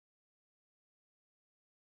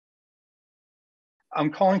I'm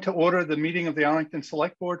calling to order the meeting of the Arlington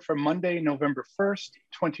Select Board for Monday, November 1st,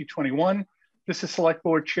 2021. This is Select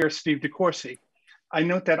Board Chair Steve DeCourcy. I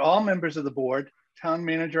note that all members of the board, Town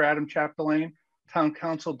Manager Adam Chapdelaine, Town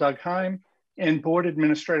Council Doug Heim, and Board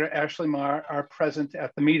Administrator Ashley Marr are present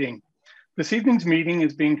at the meeting. This evening's meeting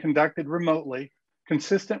is being conducted remotely,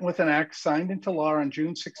 consistent with an act signed into law on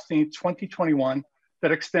June 16, 2021,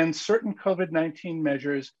 that extends certain COVID-19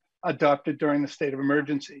 measures adopted during the state of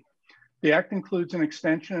emergency. The act includes an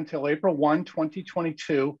extension until April 1,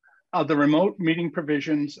 2022 of the remote meeting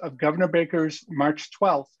provisions of Governor Baker's March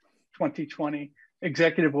 12, 2020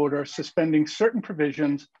 executive order suspending certain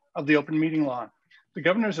provisions of the open meeting law. The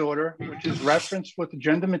governor's order, which is referenced with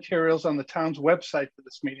agenda materials on the town's website for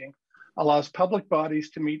this meeting, allows public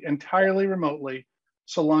bodies to meet entirely remotely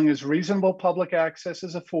so long as reasonable public access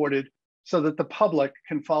is afforded so that the public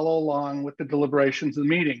can follow along with the deliberations of the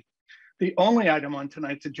meeting. The only item on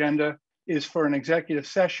tonight's agenda is for an executive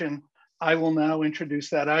session. I will now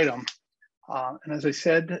introduce that item. And as I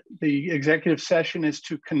said, the executive session is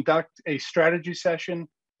to conduct a strategy session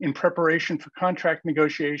in preparation for contract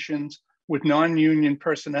negotiations with non-union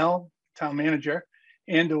personnel, town manager,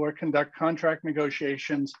 and or conduct contract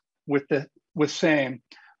negotiations with same.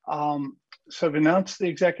 So I've announced the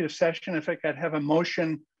executive session. If I could have a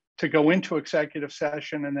motion to go into executive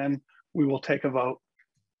session, and then we will take a vote.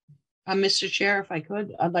 Mr. Chair, if I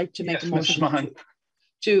could, I'd like to make Yes, a motion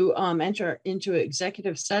to enter into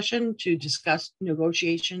executive session to discuss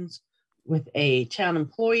negotiations with a town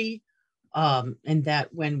employee, and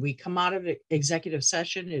that when we come out of executive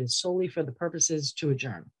session, it is solely for the purposes to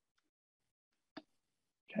adjourn.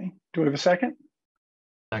 Okay, do we have a second?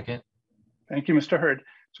 Second. Thank you, Mr. Hurd.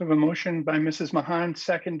 So we have a motion by Mrs. Mahan,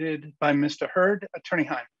 seconded by Mr. Hurd. Attorney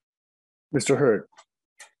Heim. Mr. Hurd.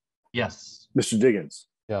 Yes. Mr. Diggins.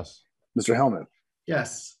 Yes. Mr. Hellman.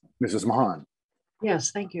 Yes. Mrs. Mahan.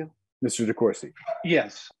 Yes, thank you. Mr. DeCourcy.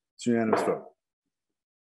 Yes. It's a unanimous vote.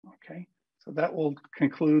 Okay, so that will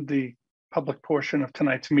conclude the public portion of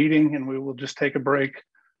tonight's meeting, and we will just take a break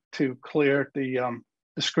to clear the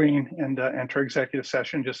screen and enter executive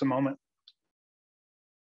session in just a moment.